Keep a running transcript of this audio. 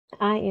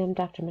I am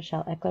Dr.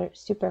 Michelle Eckler,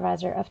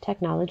 Supervisor of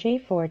Technology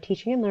for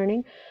Teaching and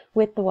Learning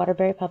with the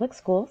Waterbury Public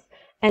Schools.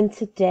 And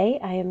today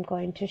I am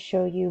going to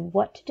show you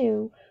what to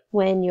do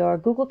when your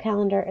Google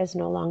Calendar is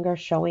no longer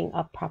showing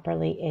up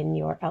properly in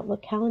your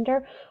Outlook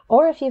calendar,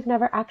 or if you've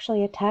never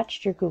actually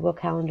attached your Google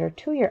Calendar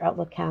to your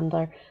Outlook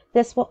calendar,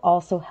 this will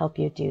also help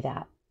you do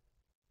that.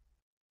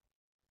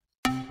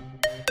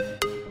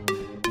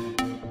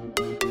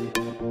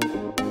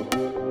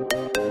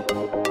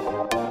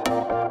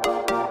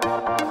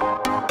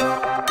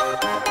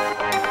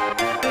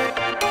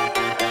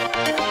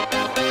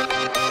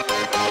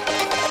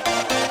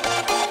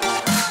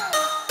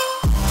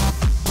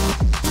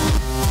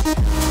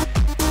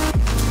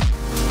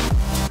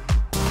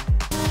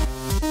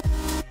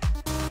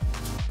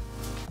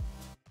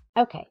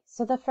 Okay,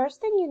 so the first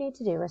thing you need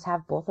to do is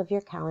have both of your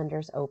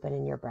calendars open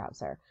in your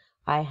browser.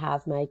 I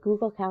have my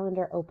Google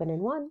Calendar open in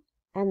one,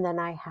 and then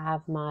I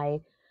have my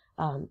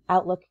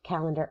Outlook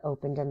calendar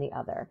opened in the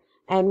other.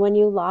 And when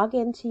you log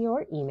into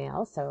your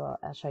email, so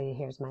I'll show you,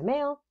 here's my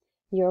mail,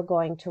 you're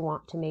going to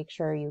want to make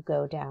sure you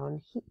go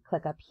down,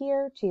 click up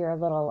here to your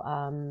little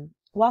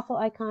waffle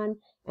icon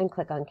and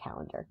click on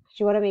calendar.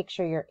 You want to make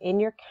sure you're in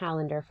your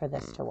calendar for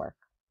this to work.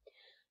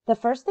 The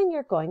first thing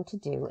you're going to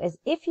do is,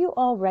 if you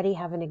already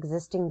have an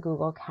existing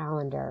Google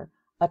Calendar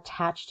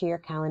attached to your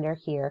calendar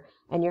here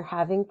and you're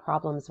having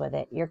problems with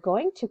it, you're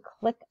going to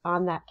click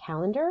on that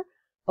calendar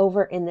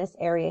over in this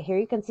area here.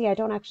 You can see I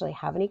don't actually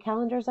have any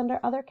calendars under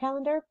other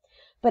calendar,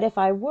 but if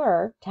I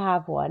were to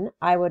have one,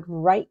 I would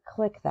right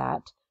click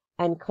that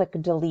and click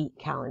delete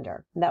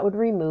calendar. That would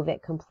remove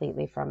it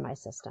completely from my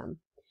system.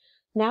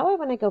 Now I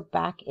want to go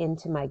back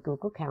into my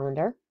Google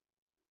Calendar,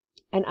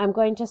 and I'm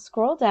going to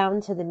scroll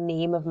down to the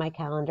name of my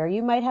calendar.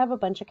 You might have a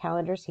bunch of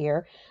calendars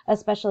here,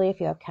 especially if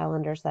you have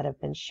calendars that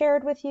have been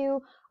shared with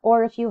you,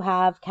 or if you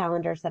have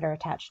calendars that are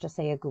attached to,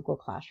 say, a Google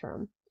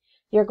Classroom.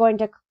 You're going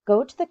to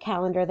go to the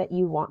calendar that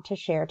you want to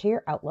share to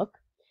your Outlook,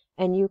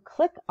 and you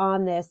click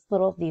on these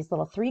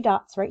little three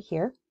dots right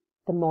here,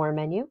 the More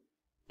menu,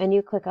 and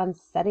you click on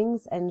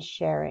Settings and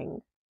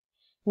Sharing.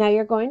 Now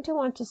you're going to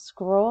want to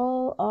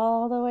scroll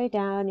all the way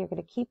down. You're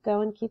going to keep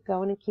going,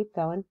 and keep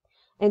going,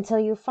 until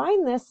you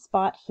find this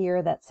spot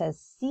here that says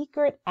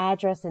Secret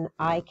Address in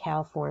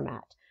iCal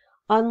format.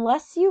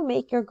 Unless you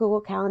make your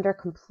Google Calendar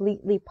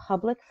completely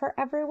public for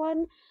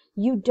everyone,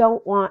 you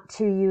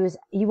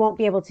won't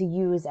be able to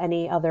use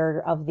any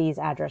other of these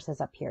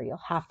addresses up here. You'll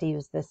have to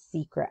use this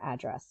secret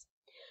address.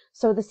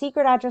 So the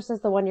secret address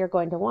is the one you're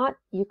going to want.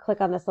 You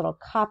click on this little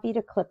Copy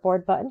to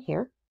Clipboard button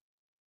here.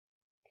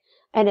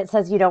 And it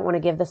says you don't want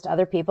to give this to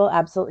other people.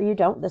 Absolutely you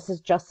don't. This is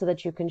just so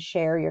that you can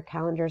share your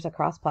calendars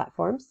across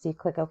platforms. So you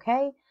click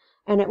OK,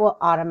 and it will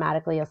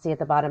automatically, you'll see at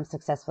the bottom,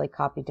 successfully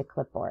copied to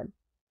clipboard.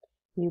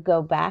 You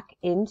go back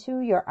into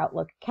your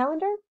Outlook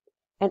calendar,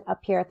 and up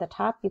here at the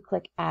top, you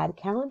click Add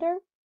Calendar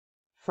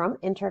from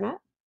Internet.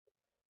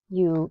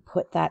 You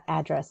put that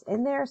address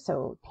in there,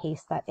 so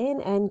paste that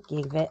in and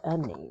give it a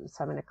name.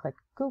 So I'm going to click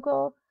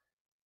Google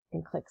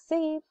and click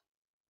Save.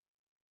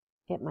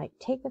 It might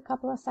take a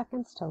couple of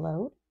seconds to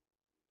load.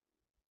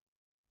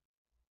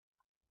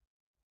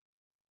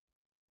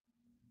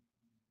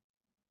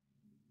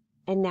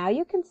 And now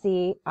you can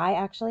see I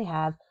actually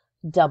have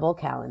double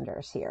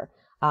calendars here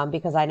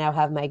because I now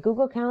have my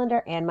Google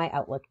Calendar and my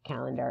Outlook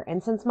calendar.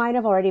 And since mine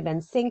have already been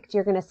synced,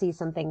 you're going to see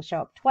some things show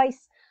up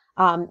twice.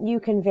 You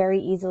can very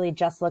easily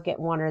just look at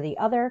one or the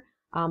other,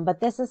 but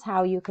this is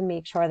how you can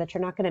make sure that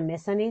you're not going to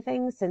miss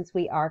anything, since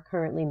we are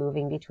currently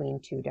moving between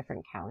two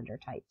different calendar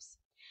types.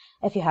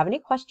 If you have any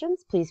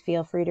questions, please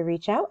feel free to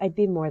reach out. I'd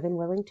be more than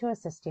willing to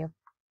assist you.